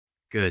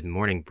Good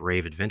morning,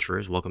 brave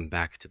adventurers. Welcome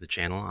back to the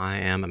channel. I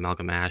am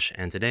AmalgamAsh,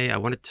 and today I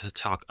wanted to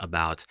talk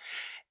about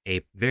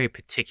a very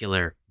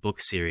particular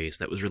book series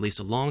that was released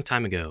a long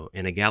time ago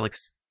in a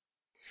galaxy,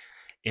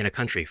 in a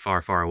country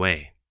far, far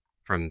away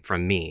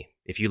from me,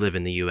 if you live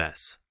in the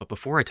US. But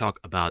before I talk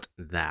about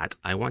that,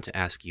 I want to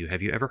ask you,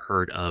 have you ever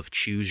heard of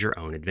Choose Your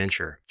Own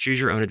Adventure? Choose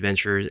Your Own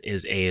Adventure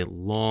is a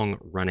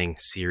long-running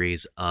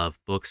series of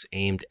books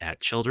aimed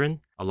at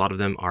children. A lot of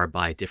them are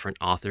by different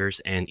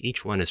authors, and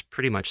each one is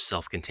pretty much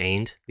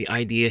self-contained. The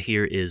idea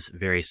here is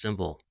very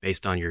simple.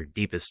 Based on your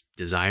deepest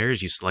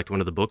desires, you select one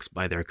of the books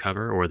by their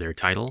cover or their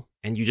title,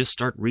 and you just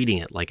start reading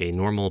it like a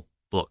normal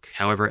book.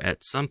 However,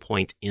 at some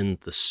point in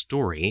the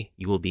story,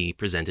 you will be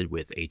presented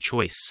with a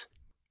choice.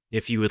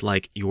 If you would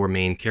like your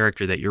main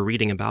character that you're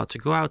reading about to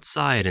go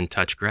outside and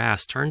touch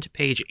grass, turn to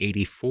page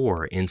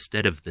 84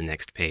 instead of the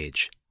next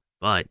page.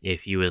 But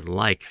if you would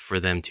like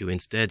for them to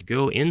instead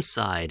go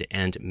inside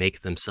and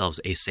make themselves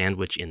a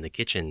sandwich in the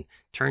kitchen,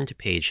 turn to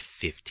page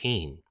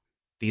 15.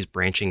 These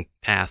branching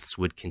paths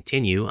would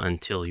continue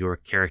until your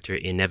character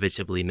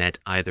inevitably met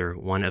either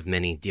one of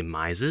many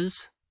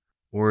demises,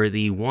 or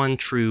the one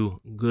true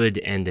good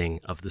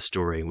ending of the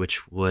story,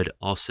 which would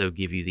also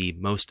give you the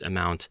most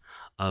amount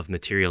of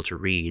material to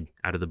read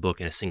out of the book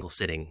in a single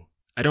sitting.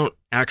 I don't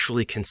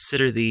actually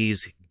consider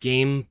these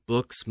game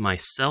books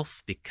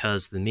myself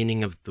because the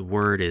meaning of the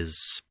word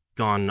is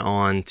gone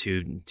on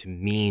to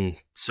mean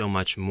so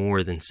much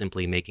more than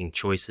simply making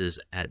choices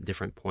at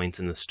different points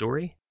in the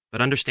story.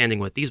 But understanding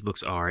what these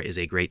books are is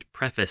a great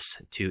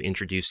preface to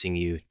introducing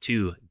you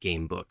to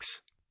game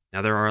books.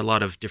 Now, there are a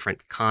lot of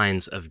different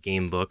kinds of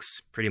game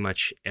books. Pretty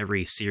much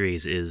every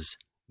series is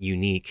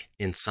unique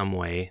in some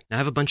way. Now, I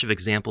have a bunch of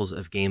examples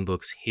of game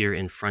books here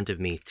in front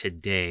of me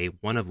today,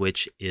 one of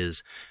which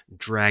is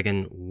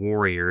Dragon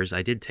Warriors.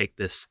 I did take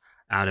this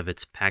out of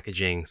its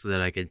packaging so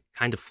that I could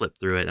kind of flip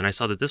through it, and I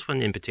saw that this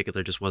one in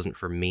particular just wasn't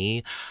for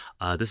me.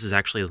 This is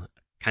actually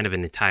kind of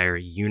an entire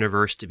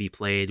universe to be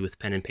played with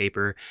pen and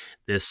paper.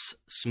 This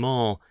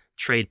small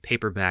trade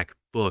paperback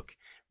book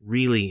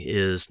really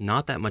is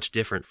not that much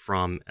different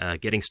from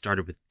Getting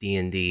Started with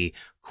D&D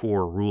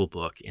core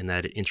rulebook in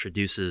that it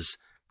introduces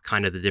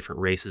kind of the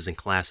different races and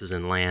classes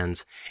and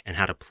lands and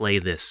how to play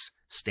this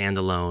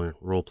standalone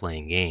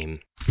role-playing game.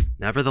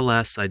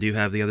 Nevertheless, I do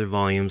have the other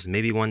volumes.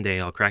 Maybe one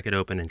day I'll crack it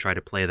open and try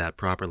to play that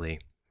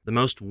properly. The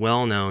most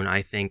well-known,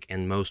 I think,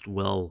 and most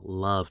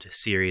well-loved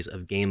series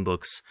of game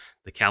books,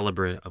 the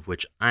caliber of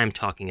which I'm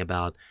talking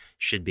about,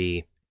 should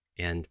be,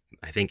 and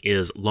I think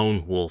is,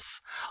 Lone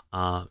Wolf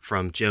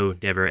from Joe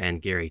Dever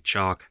and Gary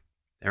Chalk.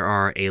 There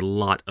are a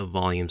lot of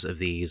volumes of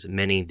these,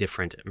 many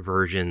different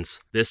versions.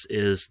 This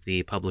is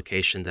the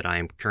publication that I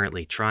am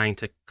currently trying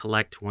to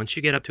collect. Once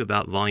you get up to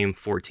about volume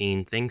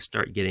 14, things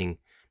start getting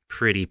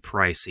pretty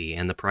pricey,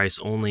 and the price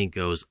only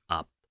goes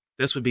up.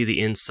 This would be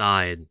the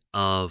inside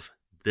of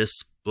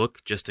this book,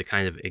 just to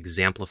kind of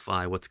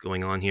exemplify what's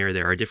going on here.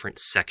 There are different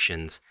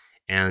sections,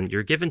 and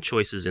you're given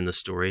choices in the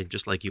story,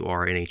 just like you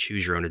are in a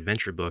Choose Your Own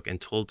Adventure book,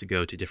 and told to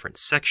go to different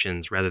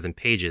sections rather than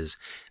pages,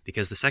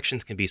 because the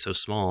sections can be so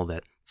small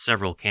that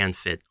several can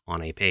fit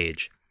on a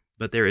page.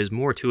 But there is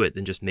more to it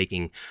than just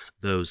making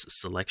those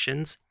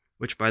selections,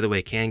 which, by the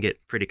way, can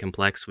get pretty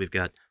complex. We've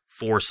got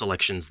 4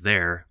 selections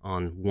there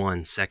on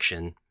one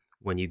section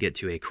when you get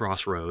to a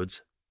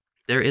crossroads.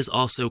 There is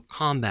also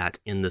combat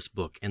in this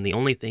book, and the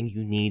only thing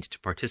you need to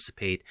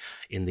participate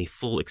in the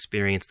full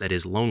experience that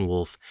is Lone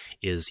Wolf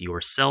is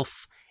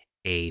yourself,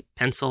 a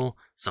pencil,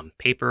 some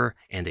paper,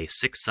 and a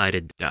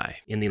 6-sided die.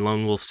 In the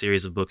Lone Wolf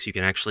series of books, you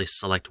can actually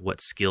select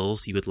what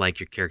skills you would like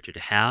your character to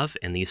have,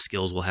 and these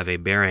skills will have a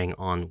bearing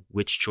on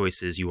which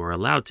choices you are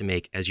allowed to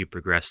make as you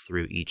progress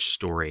through each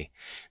story.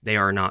 They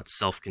are not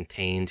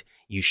self-contained.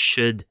 You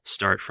should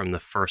start from the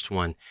first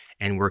one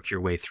and work your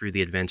way through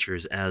the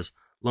adventures, as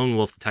Lone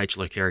Wolf, the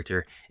titular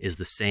character, is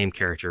the same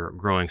character,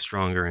 growing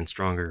stronger and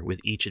stronger with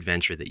each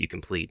adventure that you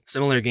complete.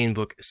 Similar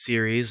gamebook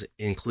series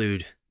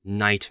include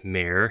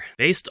Nightmare,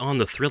 based on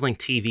the thrilling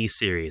TV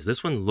series.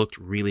 This one looked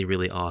really,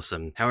 really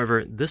awesome.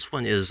 However, this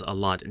one is a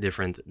lot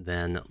different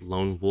than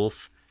Lone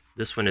Wolf.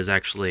 This one is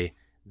actually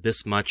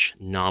this much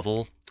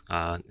novel,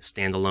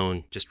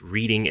 standalone, just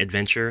reading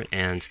adventure,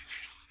 and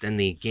then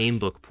the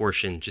gamebook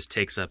portion just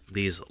takes up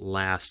these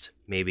last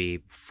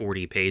maybe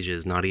 40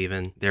 pages, not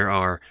even. There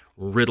are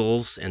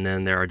riddles, and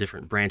then there are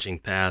different branching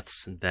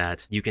paths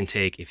that you can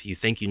take if you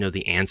think you know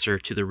the answer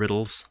to the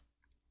riddles.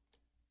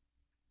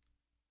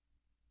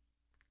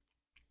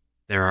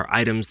 There are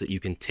items that you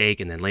can take,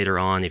 and then later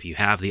on, if you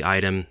have the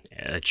item,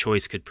 a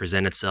choice could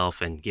present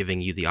itself and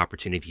giving you the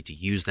opportunity to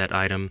use that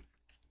item.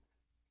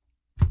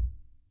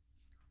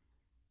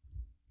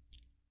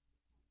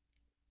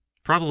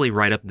 Probably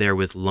right up there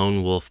with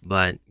Lone Wolf,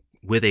 but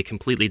with a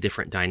completely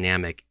different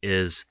dynamic,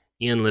 is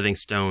Ian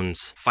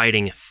Livingstone's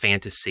Fighting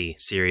Fantasy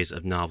series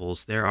of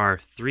novels. There are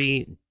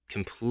 3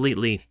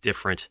 completely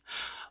different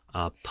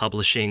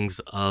publishings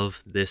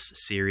of this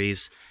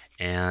series,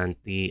 and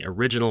the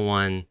original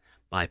one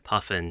by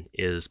Puffin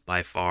is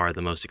by far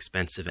the most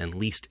expensive and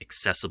least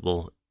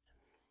accessible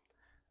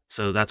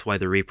So that's why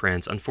the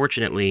reprints.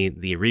 Unfortunately,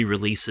 the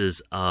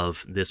re-releases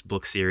of this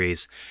book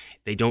series,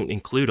 they don't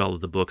include all of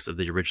the books of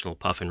the original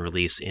Puffin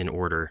release in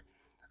order.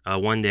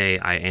 One day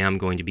I am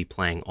going to be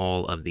playing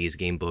all of these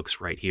game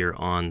books right here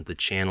on the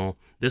channel.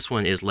 This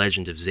one is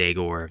Legend of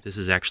Zagor. This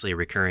is actually a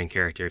recurring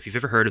character. If you've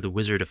ever heard of the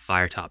Wizard of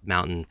Firetop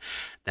Mountain,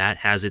 that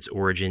has its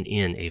origin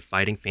in a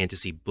fighting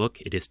fantasy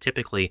book. It is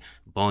typically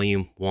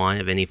volume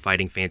 1 of any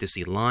fighting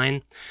fantasy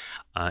line.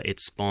 It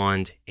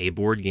spawned a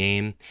board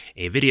game,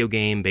 a video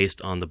game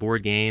based on the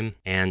board game,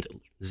 and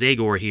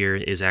Zagor here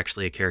is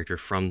actually a character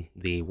from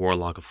the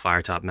Warlock of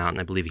Firetop Mountain.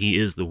 I believe he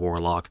is the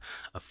Warlock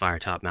of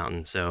Firetop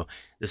Mountain, so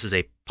this is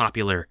a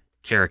popular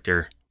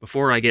character.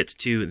 Before I get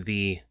to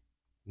the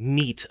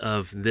meat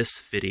of this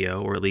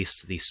video, or at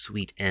least the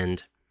sweet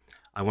end,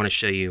 I want to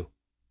show you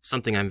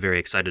something I'm very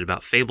excited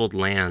about. Fabled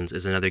Lands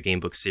is another game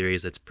book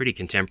series that's pretty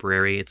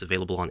contemporary. It's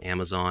available on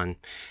Amazon,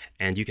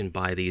 and you can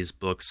buy these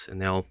books, and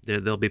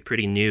they'll be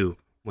pretty new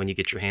when you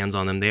get your hands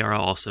on them. They are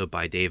also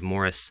by Dave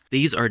Morris.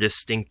 These are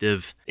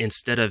distinctive.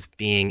 Instead of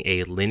being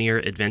a linear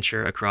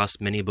adventure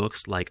across many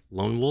books like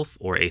Lone Wolf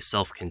or a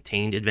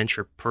self-contained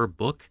adventure per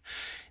book,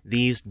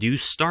 these do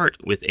start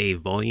with a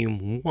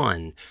volume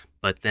 1,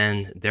 but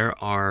then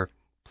there are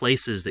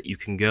places that you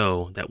can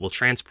go that will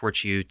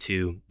transport you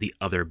to the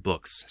other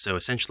books. So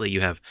essentially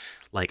you have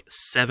like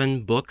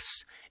 7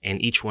 books, and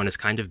each one is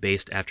kind of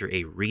based after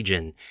a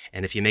region.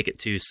 And if you make it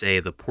to, say,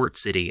 the port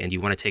city and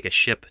you want to take a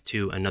ship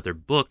to another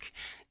book,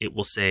 it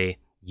will say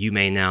you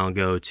may now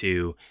go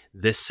to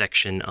this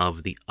section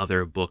of the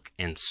other book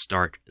and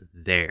start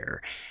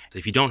there. So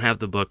if you don't have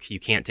the book,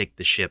 you can't take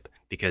the ship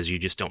because you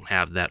just don't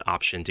have that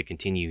option to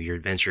continue your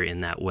adventure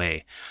in that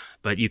way.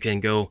 But you can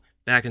go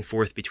back and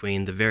forth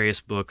between the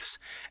various books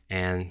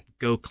and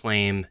go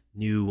claim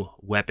new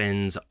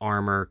weapons,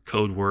 armor,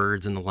 code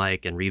words, and the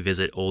like, and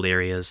revisit old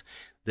areas.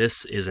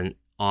 This is an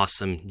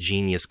awesome,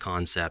 genius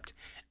concept,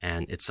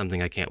 and it's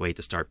something I can't wait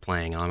to start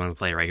playing. I'm going to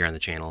play it right here on the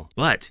channel.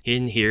 But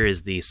in here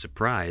is the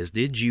surprise.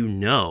 Did you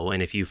know,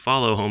 and if you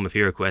follow Home of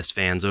HeroQuest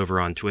fans over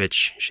on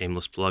Twitch,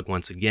 shameless plug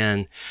once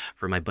again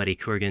for my buddy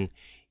Kurgan,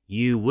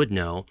 you would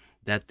know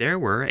that there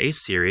were a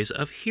series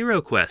of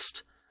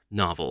HeroQuest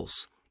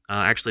novels.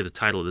 Actually, the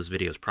title of this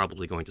video is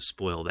probably going to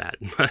spoil that,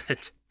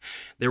 but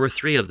there were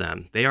 3 of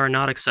them. They are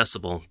not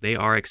accessible. They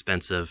are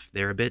expensive.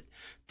 They're a bit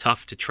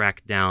tough to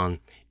track down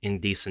in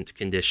decent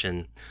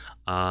condition,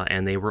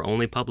 and they were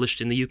only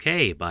published in the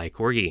UK by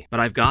Corgi. But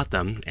I've got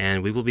them,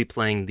 and we will be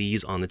playing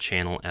these on the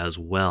channel as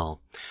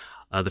well.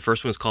 The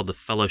first one is called The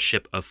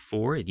Fellowship of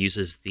Four. It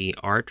uses the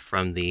art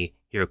from the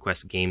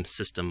HeroQuest game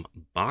system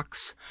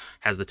box,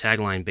 has the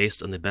tagline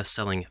based on the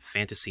best-selling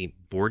fantasy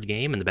board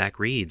game, and the back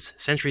reads,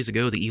 "Centuries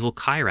ago, the evil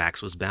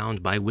Kyrax was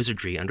bound by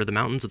wizardry under the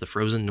mountains of the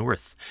frozen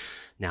north.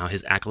 Now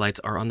his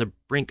acolytes are on the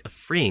brink of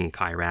freeing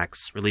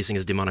Kyrax, releasing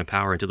his demonic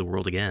power into the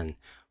world again.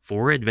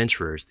 4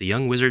 adventurers, the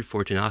young wizard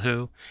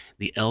Fortunato,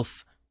 the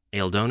elf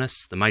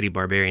Eldonus, the mighty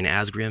barbarian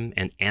Asgrim,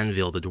 and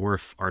Anvil the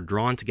dwarf are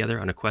drawn together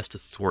on a quest to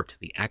thwart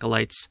the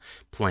acolytes'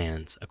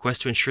 plans, a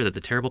quest to ensure that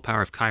the terrible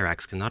power of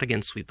Kyrax cannot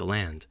again sweep the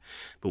land.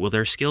 But will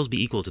their skills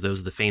be equal to those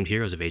of the famed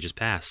heroes of ages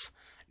past?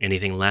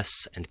 Anything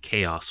less, and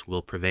chaos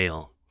will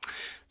prevail."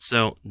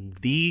 So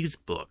these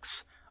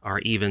books are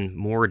even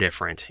more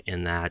different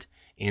in that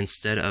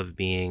instead of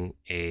being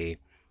a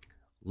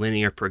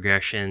linear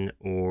progression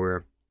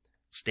or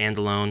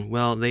standalone,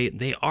 well,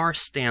 they are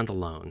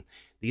standalone.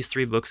 These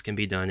 3 books can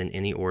be done in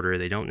any order.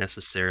 They don't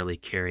necessarily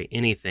carry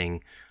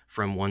anything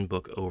from one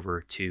book over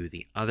to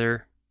the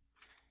other.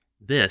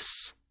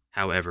 This,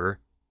 however,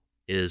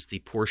 is the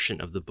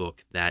portion of the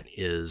book that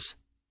is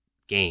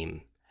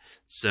game.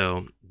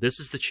 So this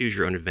is the choose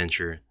your own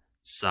adventure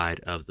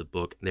side of the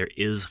book. There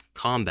is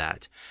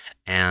combat,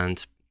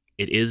 and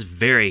it is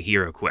very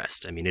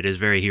HeroQuest. I mean, it is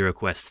very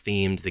HeroQuest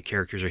themed. The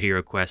characters are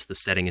HeroQuest. The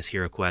setting is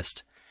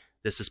HeroQuest.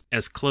 This is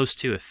as close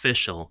to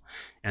official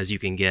as you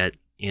can get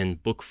in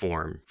book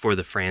form for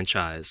the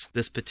franchise.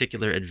 This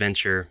particular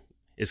adventure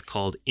is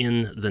called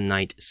In the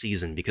Night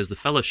Season because the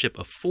Fellowship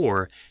of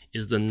Four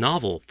is the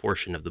novel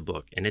portion of the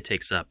book, and it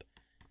takes up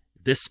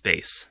this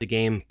space. The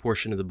game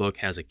portion of the book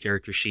has a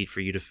character sheet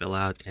for you to fill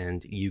out,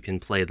 and you can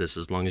play this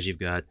as long as you've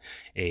got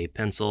a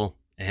pencil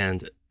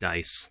and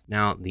dice.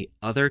 Now, the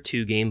other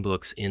 2 game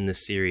books in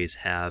this series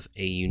have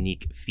a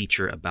unique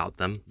feature about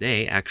them.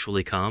 They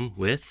actually come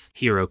with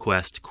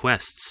HeroQuest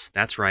quests.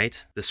 That's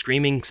right, The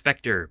Screaming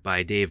Spectre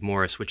by Dave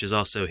Morris, which is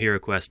also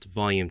HeroQuest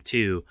Volume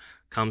 2,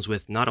 comes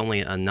with not only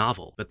a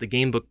novel, but the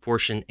gamebook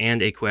portion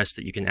and a quest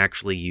that you can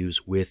actually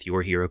use with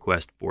your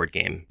HeroQuest board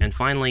game. And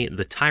finally,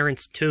 The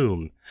Tyrant's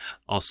Tomb,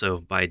 also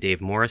by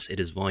Dave Morris.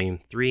 It is volume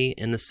 3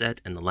 in the set,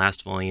 and the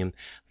last volume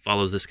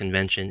follows this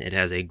convention. It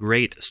has a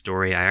great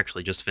story. I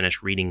actually just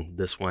finished reading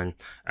this one.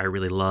 I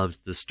really loved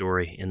the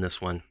story in this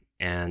one,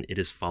 and it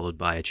is followed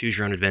by a choose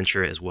your own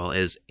adventure as well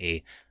as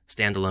a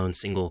standalone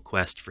single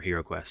quest for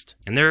HeroQuest.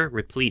 And they're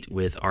replete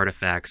with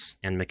artifacts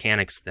and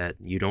mechanics that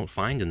you don't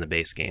find in the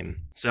base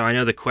game. So I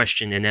know the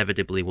question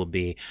inevitably will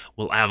be,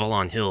 will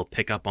Avalon Hill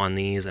pick up on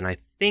these? And I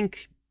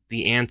think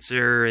The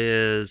answer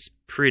is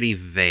pretty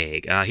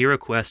vague.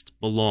 HeroQuest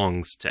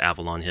belongs to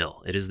Avalon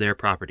Hill. It is their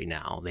property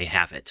now. They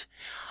have it.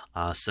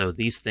 So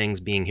these things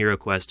being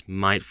HeroQuest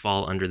might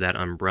fall under that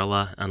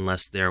umbrella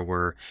unless there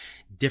were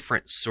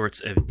different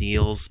sorts of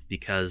deals,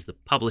 because the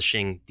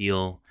publishing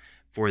deal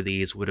for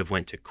these would have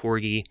went to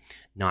Corgi,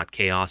 not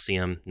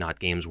Chaosium, not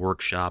Games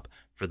Workshop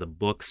for the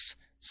books.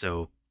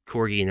 So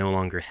Corgi no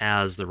longer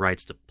has the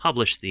rights to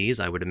publish these,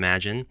 I would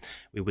imagine.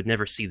 We would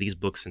never see these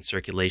books in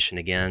circulation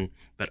again,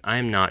 but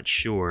I'm not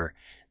sure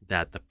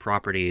that the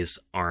properties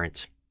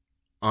aren't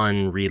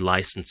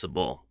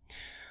unrelicensable.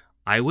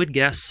 I would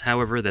guess,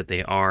 however, that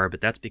they are,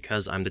 but that's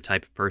because I'm the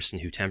type of person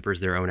who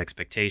tempers their own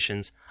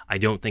expectations. I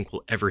don't think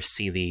we'll ever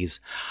see these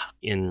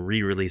in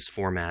re-release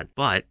format,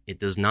 but it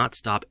does not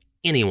stop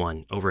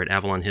anyone over at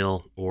Avalon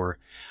Hill or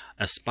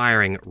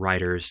aspiring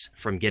writers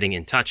from getting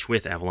in touch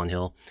with Avalon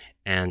Hill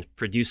and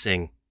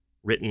producing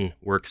written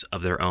works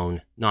of their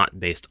own,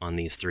 not based on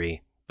these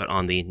three, but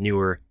on the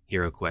newer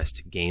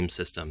HeroQuest game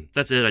system.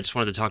 That's it. I just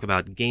wanted to talk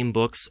about game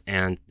books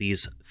and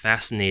these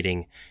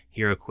fascinating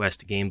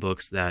HeroQuest game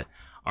books that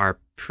are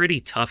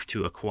pretty tough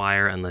to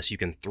acquire unless you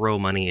can throw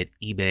money at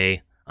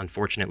eBay,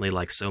 unfortunately,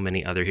 like so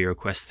many other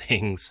HeroQuest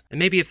things. And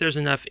maybe if there's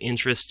enough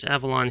interest,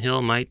 Avalon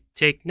Hill might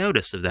take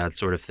notice of that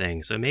sort of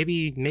thing. So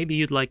maybe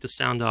you'd like to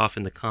sound off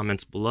in the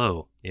comments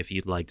below if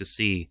you'd like to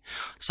see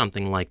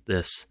something like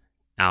this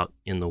out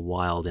in the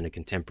wild in a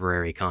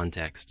contemporary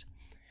context.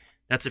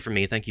 That's it for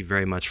me. Thank you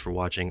very much for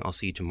watching. I'll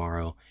see you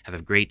tomorrow. Have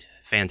a great,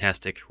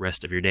 fantastic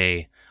rest of your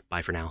day.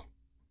 Bye for now.